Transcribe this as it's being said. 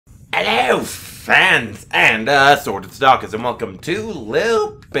Hello, fans and sorted stalkers, and welcome to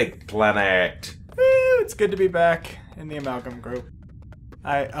Little Big Planet. Woo, it's good to be back in the Amalgam group.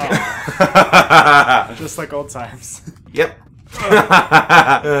 Just like old times. Yep.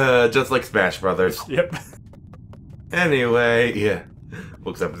 Just like Smash Brothers. Yep. Anyway, yeah.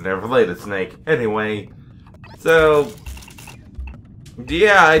 Looks up is never related, Snake. Anyway, so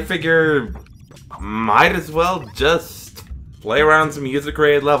yeah, I figure might as well just play around some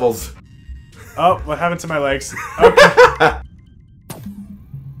user-created levels. Oh, what happened to my legs? Okay.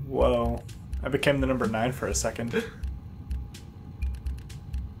 Whoa. I became the number 9 for a second.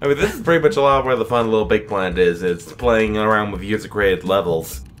 I mean, this is pretty much a lot where the fun Little Big Planet is. It's playing around with user-created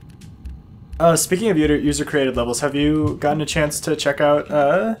levels. Speaking of user-created levels, have you gotten a chance to check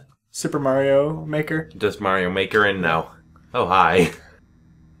out Super Mario Maker? Just Mario Maker and no. Oh, hi.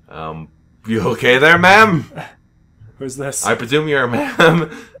 You okay there, ma'am? Who's this? I presume you're a ma'am.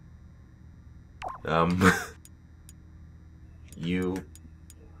 You...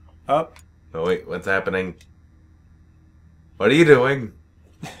 Up. Oh, wait, what's happening? What are you doing?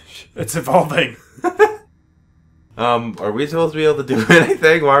 It's evolving. Are we supposed to be able to do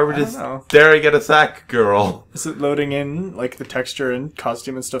anything? Why are we just staring at a sack girl? Is it loading in, like, the texture and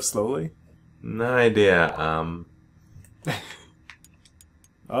costume and stuff slowly? No idea,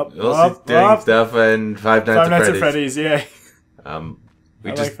 Up, doing stuff and Five Nights at Freddy's, yay. I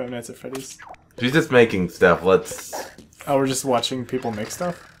like Five Nights at Freddy's. She's just making stuff, let's... Oh, we're just watching people make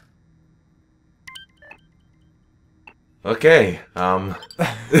stuff? Okay,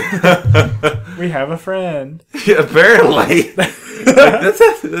 We have a friend. Yeah, apparently. Like,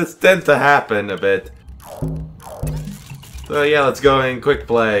 this tends to happen a bit. So yeah, let's go in quick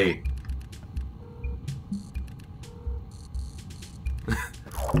play.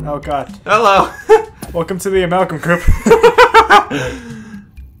 Oh god. Hello! Welcome to the Amalgam group.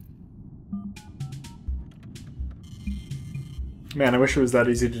 Man, I wish it was that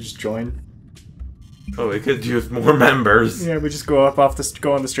easy to just join. Oh, we could use more members. Yeah, we just go on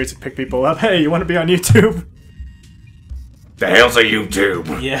the streets and pick people up. Hey, you want to be on YouTube? The hell's a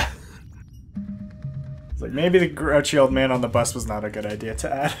YouTube? Yeah. It's like, maybe the grouchy old man on the bus was not a good idea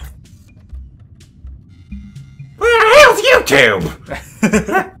to add. Where the hell's YouTube?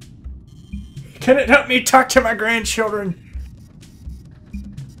 Can it help me talk to my grandchildren?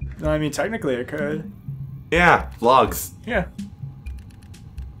 No, I mean, technically it could. Yeah, vlogs. Yeah.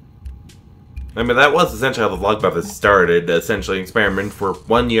 I mean, that was essentially how the Vlog Brothers started. Essentially an experiment for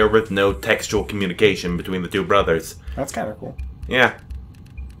 1 year with no textual communication between the two brothers. That's kind of cool. Yeah.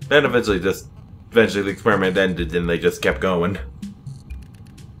 Then eventually the experiment ended and they just kept going.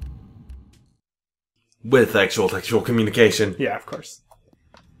 With actual textual communication. Yeah, of course.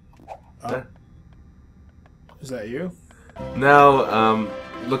 Is that you? No,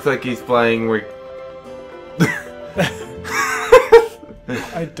 looks like he's playing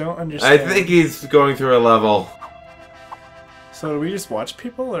I don't understand. I think he's going through a level. So do we just watch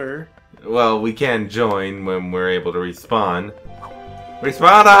people, or...? Well, we can join when we're able to respawn.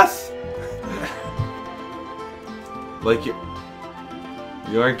 Respawn us! Like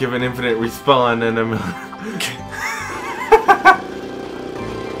you aren't given infinite respawn and I'm...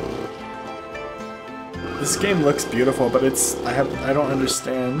 This game looks beautiful, but I don't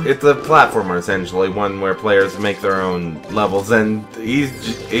understand. It's a platformer, essentially, one where players make their own levels, and he's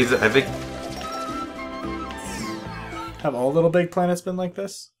I think... Have all Little Big Planets been like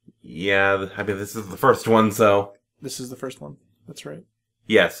this? Yeah, I mean, this is the first one, so... This is the first one. That's right.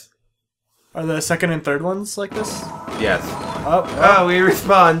 Yes. Are the second and third ones like this? Yes. Oh, we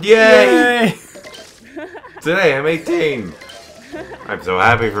respawned! Yay! Yay! Today, I'm 18! I'm so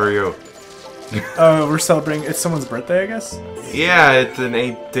happy for you. We're celebrating. It's someone's birthday, I guess? Yeah, it's an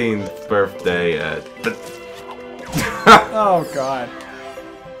 18th birthday, Oh, God.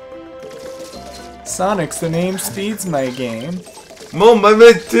 Sonic's the name speeds my game. Mom, I'm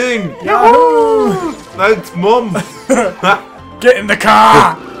 18! Yahoo! Thanks, Mom! Get in the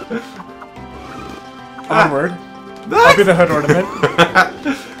car! Onward. I'll be the hood ornament.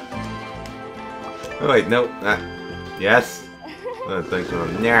 Oh, wait, no. Yes? Thanks for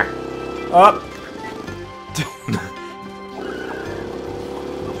yeah. Up.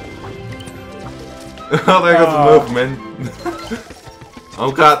 Oh, there goes the movement.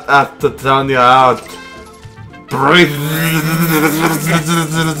 Oh god, I have to turn you out. Breathe.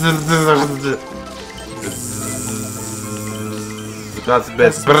 That's the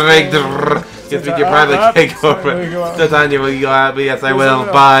best. Break. Guess we can probably take over. Titania, will you go out? Yes, I will.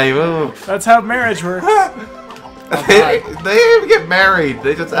 Bye. That's how marriage works. They didn't even get married.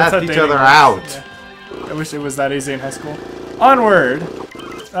 They just asked each other out. Yeah. I wish it was that easy in high school. Onward!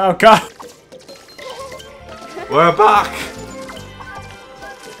 Oh god! We're back!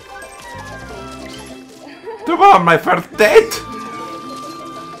 Come on, my first date!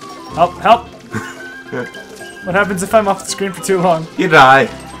 Help, help! What happens if I'm off the screen for too long? You die.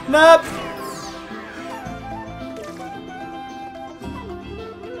 Nope!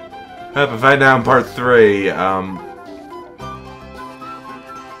 Hope if I down part 3,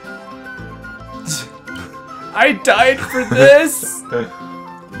 I died for this!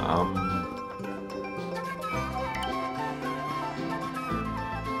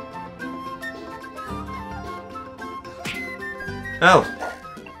 Hell.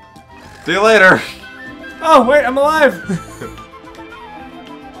 See you later. Oh, wait, I'm alive!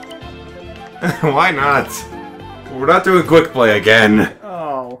 Why not? We're not doing quick play again.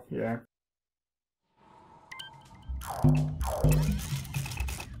 Oh, yeah.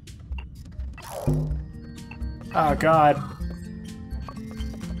 Oh god.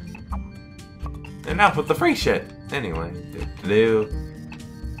 Enough with the free shit. Anyway, do.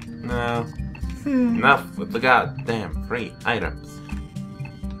 No. Enough with the goddamn free items.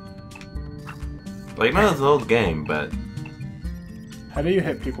 Like, no, it's an old game, but... How do you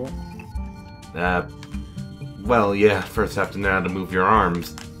hit people? Well, yeah, first have to know how to move your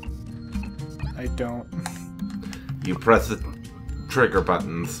arms. I don't. You press the trigger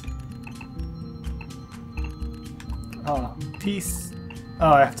buttons. Oh, peace.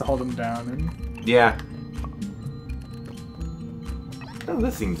 Oh, I have to hold them down and... Yeah. Oh,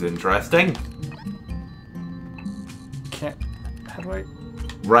 this seems interesting. Can't... How do I...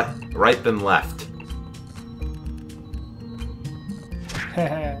 Right then left.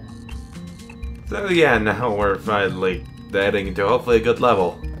 So yeah, now we're finally heading into hopefully a good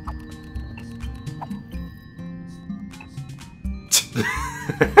level.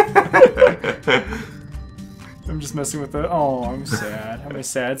 I'm just messing with the... Oh, I'm sad. I'm a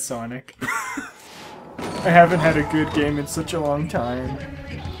sad Sonic. I haven't had a good game in such a long time.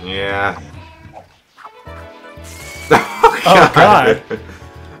 Yeah. Oh god!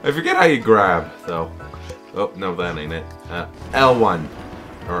 I forget how you grab, so... Oh, no, that ain't it. L1.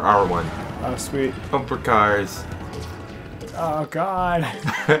 Or R1. Oh, sweet. Bumper cars. Oh god.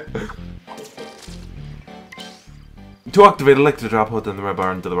 To activate electro drop, hold down the red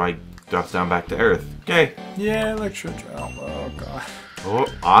bar to the right, drops down back to Earth. Okay. Yeah, electro drop. Oh god. Oh,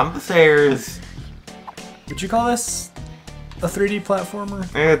 on the stairs. Would you call this a 3D platformer?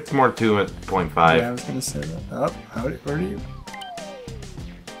 It's more 2.5. Yeah, I was gonna say that. Oh, where do you...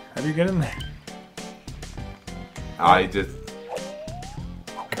 How do you get in there? I just...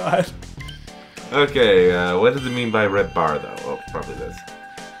 God. Okay, what does it mean by red bar, though? Oh, probably this.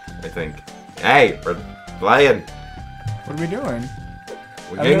 I think. Hey, we're playing. What are we doing?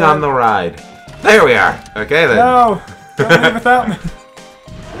 We're getting on the ride. There we are. Okay, then. No! Don't leave without me.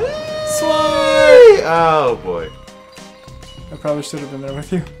 Slide! Oh, boy. I probably should have been there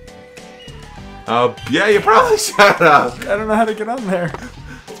with you. Yeah, you probably should have. I don't know how to get on there.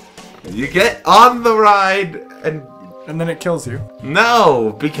 You get on the ride, and... And then it kills you.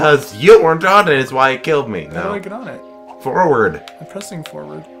 No, because you weren't on it is why it killed me. How do I No. get on it? Forward. I'm pressing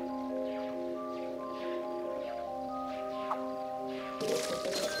forward.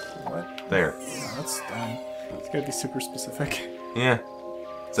 What? There. Oh, that's dumb. It's gotta be super specific. Yeah.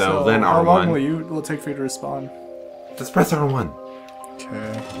 So then how long will R1. it take for you to respawn? Just press R1.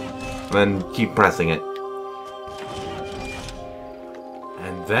 Okay. Then keep pressing it.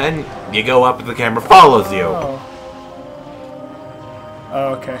 And then you go up and the camera follows you. Oh.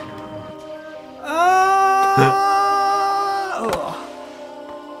 Oh, okay. Oh.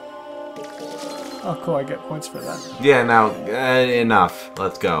 Oh, cool. I get points for that. Yeah, now, enough.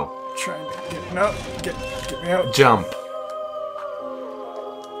 Let's go. Trying to get... No. Get me out. Jump.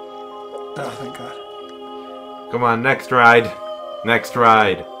 Oh, thank God. Come on, next ride. Next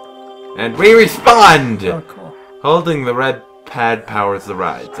ride. And we respond! Oh, cool. Holding the red pad powers the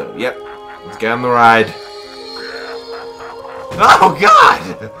ride. So, yep. Let's get on the ride. Oh,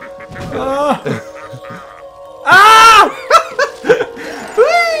 God! Ah!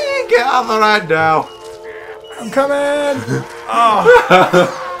 Whee! Get on the ride now. I'm coming! Oh.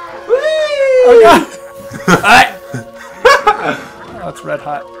 Whee! Oh, God! Oh, it's red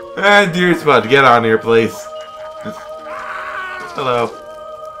hot. And dear Spud, get on here, please. Hello.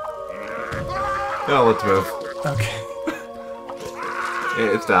 Oh, let's move. Okay.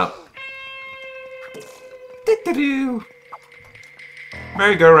 Yeah, stop. Do-do-do.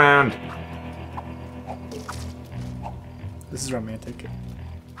 Merry-go-round. This is romantic.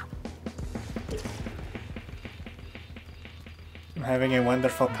 I'm having a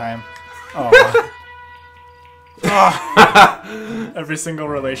wonderful time. Oh. Every single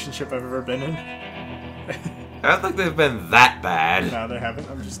relationship I've ever been in. I don't think they've been that bad. No, they haven't.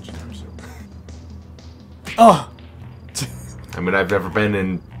 I'm just... Oh! I mean, I've never been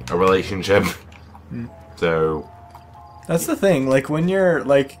in a relationship. So... That's the thing. Like, when you're,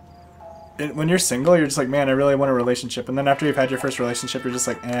 like... When you're single, you're just like, man, I really want a relationship. And then after you've had your first relationship, you're just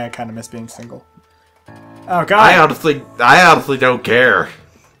like, I kind of miss being single. Oh, God! I honestly don't care.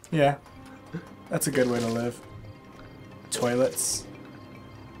 Yeah. That's a good way to live. Toilets.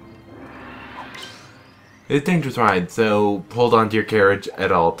 It's a dangerous ride, so hold on to your carriage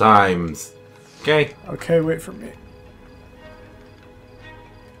at all times. Okay? Okay, wait for me.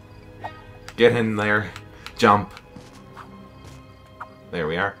 Get in there. Jump. There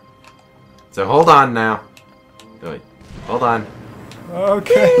we are. So hold on now. Wait. Hold on.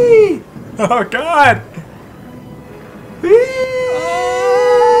 Okay. Whee! Oh, God! Whee!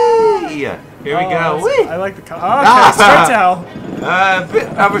 Here we go. Whee! I like the car. Oh, okay, straight down. A bit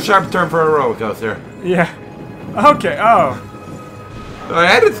of a sharp turn for a roller coaster. Yeah. Okay, oh. My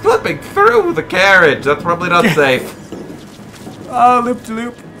head is slipping through the carriage. That's probably not safe. Oh,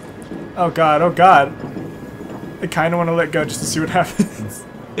 loop-de-loop. Oh, God, oh, God. I kind of want to let go just to see what happens.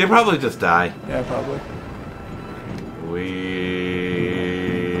 You'll probably just die. Yeah, probably.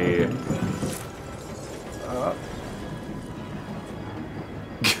 We.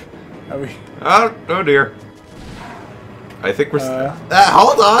 Are we? Oh dear. I think we're.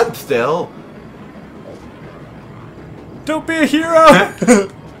 Hold on, still. Don't be a hero.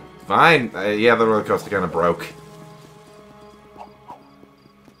 Fine. Yeah, the roller coaster kind of broke.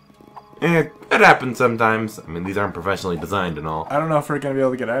 It happens sometimes. I mean, these aren't professionally designed and all. I don't know if we're gonna be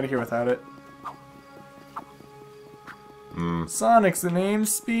able to get out of here without it. Sonic's the name.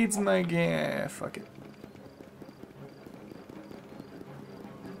 Speed's my game. Fuck it.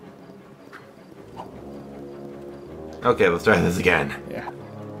 Okay, let's try this again. Yeah.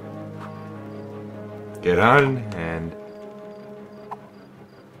 Get on and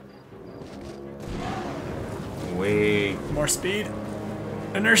we. More speed.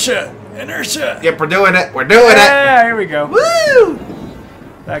 Inertia. Inertia. Yep, we're doing it. We're doing it. Yeah, here we go. Woo!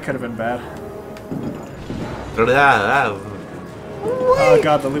 That could have been bad. Oh Oh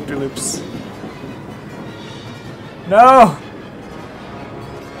God, the loop-de-loops. No.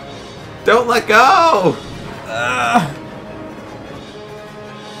 Don't let go.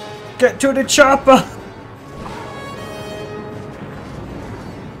 Get to the chopper.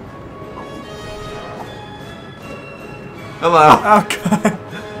 Hello. Oh God.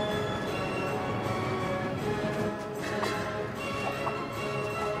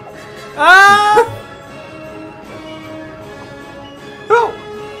 Ah! Oh.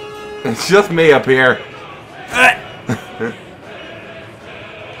 It's just me up here.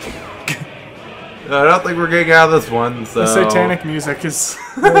 I don't think we're getting out of this one, so... The satanic music is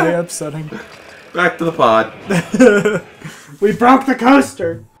really upsetting. Back to the pod. We broke the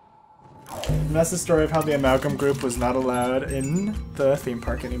coaster! And that's the story of how the Amalgam group was not allowed in the theme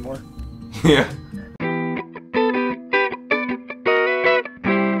park anymore. Yeah.